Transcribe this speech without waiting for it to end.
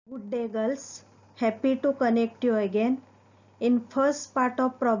Good day girls, happy to connect you again. In first part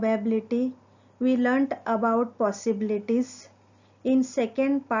of probability, we learnt about possibilities. In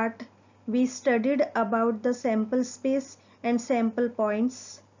second part, we studied about the sample space and sample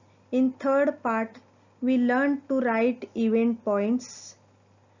points. In third part, we learned to write event points.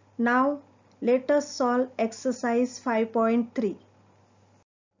 Now, let us solve exercise 5.3.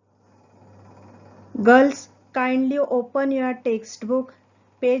 Girls, kindly open your textbook,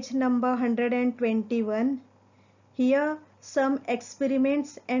 page number 121. Here some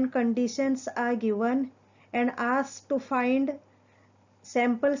experiments and conditions are given and asked to find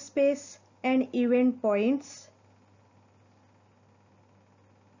sample space and event points.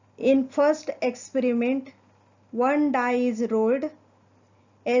 In first experiment, one die is rolled.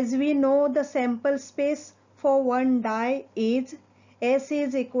 As we know, the sample space for one die is S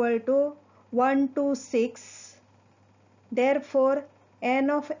is equal to 1 to 6. Therefore,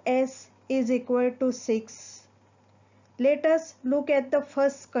 n of S is equal to 6. Let us look at the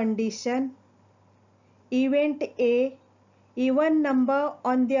first condition. Event A, even number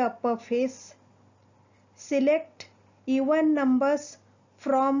on the upper face. Select even numbers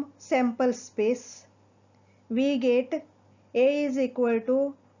from sample space. We get A is equal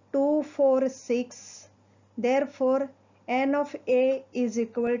to 2, 4, 6. Therefore, n of A is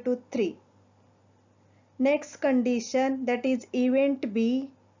equal to 3. Next condition, that is event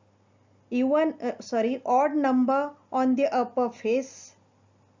B, odd number on the upper face.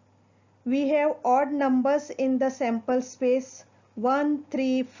 We have odd numbers in the sample space 1,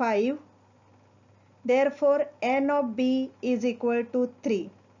 3, 5. Therefore, n of B is equal to 3.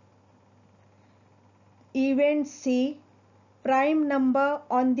 Event C, prime number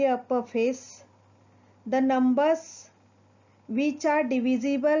on the upper face. The numbers which are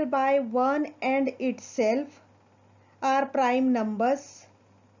divisible by 1 and itself are prime numbers.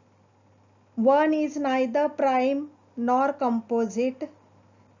 1 is neither prime nor composite.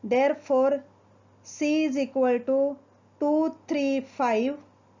 Therefore, C is equal to 2, 3, 5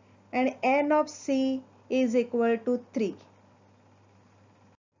 and n of C is equal to 3.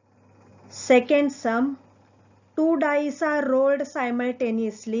 Second sum, two dice are rolled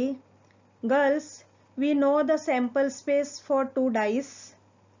simultaneously. Girls, we know the sample space for two dice.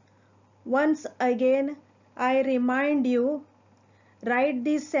 Once again, I remind you, write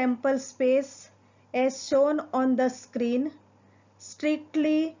the sample space as shown on the screen.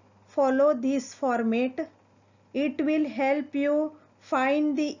 Strictly follow this format. It will help you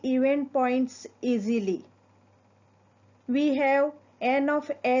find the event points easily. We have n of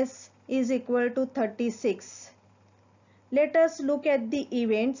S is equal to 36. Let us look at the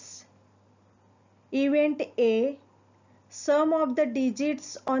events. Event A, sum of the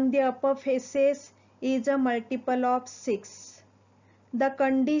digits on the upper faces is a multiple of 6. The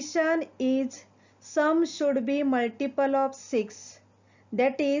condition is sum should be multiple of 6.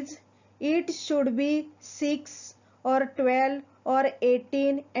 That is, it should be 6 or 12 or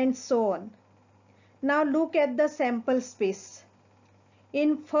 18 and so on. Now look at the sample space.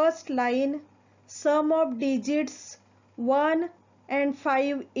 In first line, sum of digits 1 and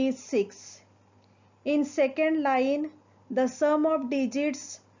 5 is 6. In second line, the sum of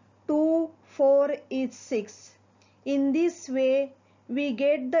digits 2, 4 is 6. In this way, we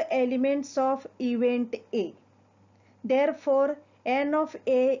get the elements of event A. Therefore, n of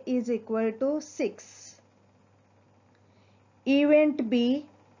A is equal to 6. Event B,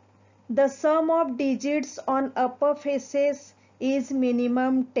 the sum of digits on upper faces is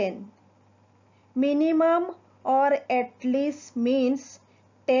minimum 10. Minimum or at least means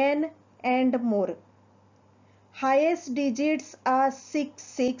 10 and more. Highest digits are 6,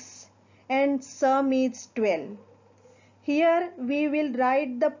 6 and sum is 12. Here we will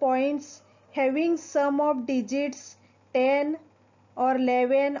write the points having sum of digits 10 or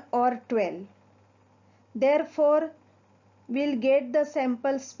 11 or 12. Therefore, we'll get the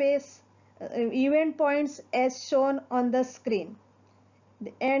sample space event points as shown on the screen.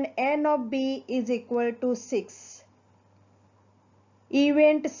 And n of B is equal to 6.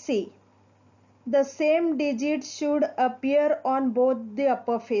 Event C, the same digit should appear on both the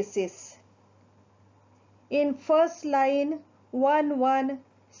upper faces. In first line 1, 1,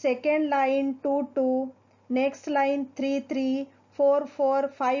 second line 2, 2, next line 3, 3, 4, 4,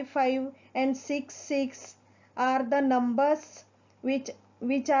 5, 5 and 6, 6 are the numbers which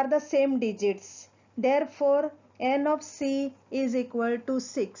are the same digits. Therefore, n of C is equal to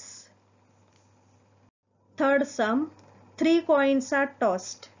 6. Third sum, 3 coins are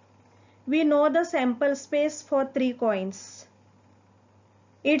tossed. We know the sample space for 3 coins.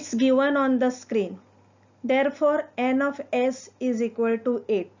 It's given on the screen. Therefore, n of s is equal to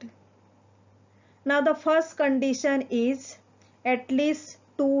 8. Now the first condition is at least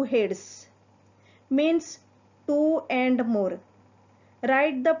 2 heads, means 2 and more.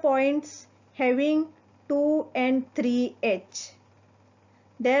 Write the points having 2 and 3 each.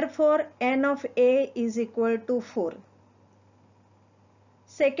 Therefore, n of A is equal to 4.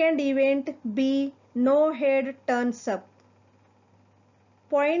 Second event B, no head turns up.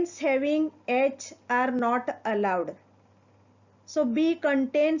 Points having H are not allowed. So B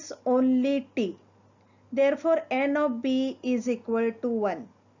contains only T. Therefore, n of B is equal to 1.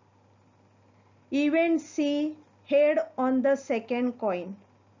 Event C, head on the second coin.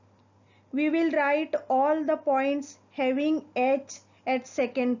 We will write all the points having H at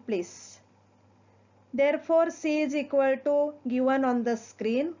second place. Therefore, C is equal to, given on the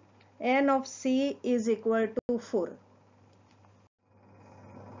screen, n of C is equal to 4.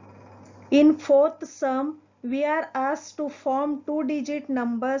 In fourth sum, we are asked to form two-digit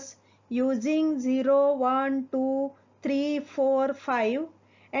numbers using 0, 1, 2, 3, 4, 5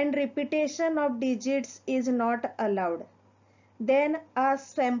 and repetition of digits is not allowed. Then a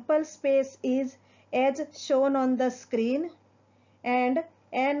sample space is as shown on the screen and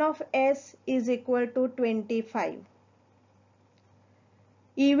n of s is equal to 25.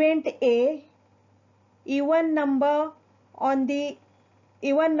 Event A, even number on the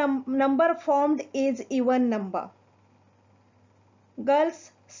number formed is even number.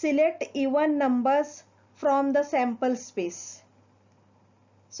 Girls, select even numbers from the sample space.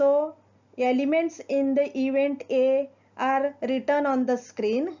 So elements in the event A are written on the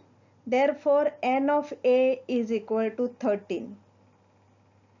screen. Therefore, n of A is equal to 13.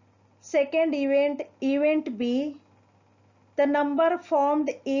 Second event, event B, the number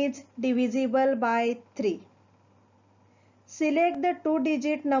formed is divisible by 3. Select the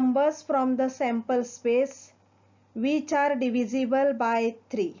two-digit numbers from the sample space which are divisible by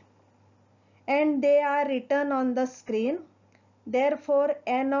 3 and they are written on the screen. Therefore,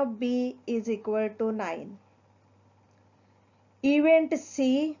 n of B is equal to 9. Event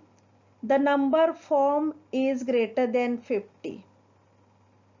C, the number formed is greater than 50.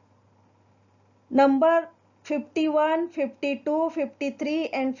 Number 51, 52, 53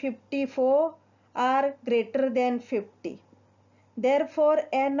 and 54 are greater than 50. Therefore,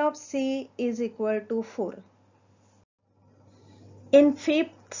 n of C is equal to 4. In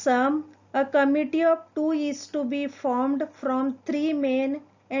fifth sum, a committee of 2 is to be formed from 3 men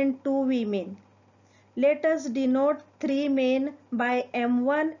and 2 women. Let us denote 3 men by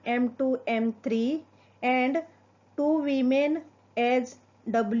M1, M2, M3 and 2 women as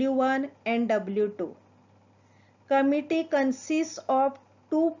W1 and W2. Committee consists of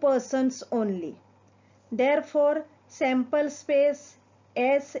 2 persons only. Therefore, sample space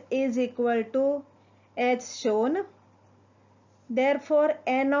S is equal to as shown. Therefore,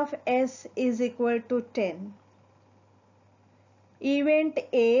 n of S is equal to 10. Event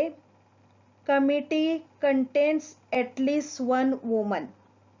A, committee contains at least one woman.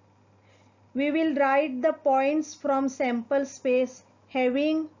 We will write the points from sample space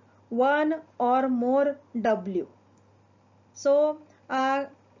having one or more W. So,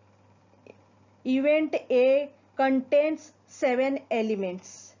 event A contains 7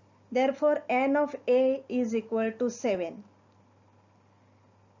 elements. Therefore, n of A is equal to 7.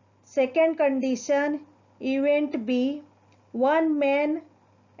 Second condition, event B, one man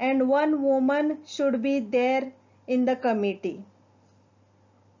and one woman should be there in the committee.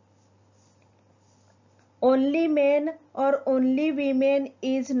 Only men or only women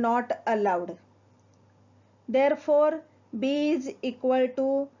is not allowed. Therefore, B is equal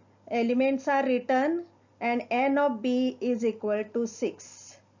to, elements are written and n of B is equal to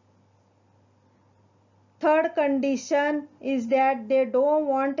 6. Third condition is that they don't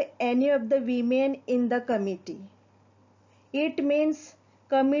want any of the women in the committee. It means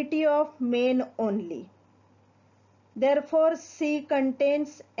committee of men only. Therefore, C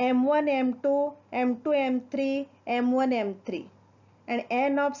contains M1, M2, M2, M3, M1, M3 and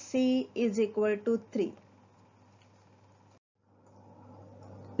n of C is equal to 3.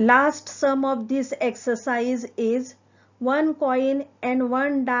 Last sum of this exercise is one coin and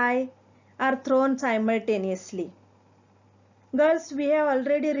one die are thrown simultaneously. Girls, we have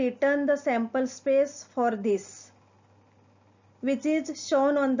already written the sample space for this, which is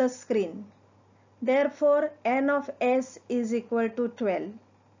shown on the screen. Therefore, n of S is equal to 12.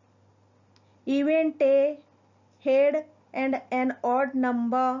 Event A, head and an odd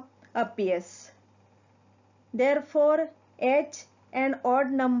number appears. Therefore, H an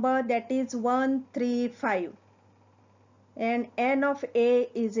odd number, that is 1, 3, 5 and n of A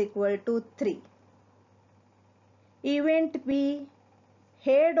is equal to 3. Event B,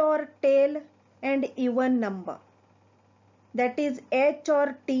 head or tail and even number. That is H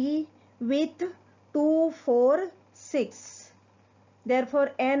or T with 2, 4, 6.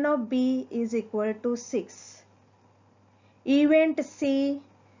 Therefore, N of B is equal to 6. Event C,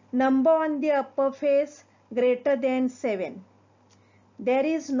 number on the upper face greater than 7. There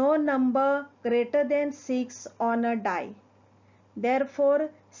is no number greater than 6 on a die. Therefore,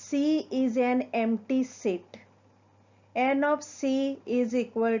 C is an empty set. N of C is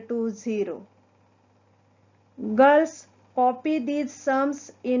equal to 0. Girls, copy these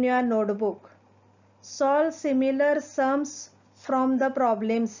sums in your notebook. Solve similar sums from the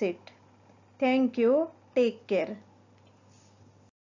problem set. Thank you. Take care.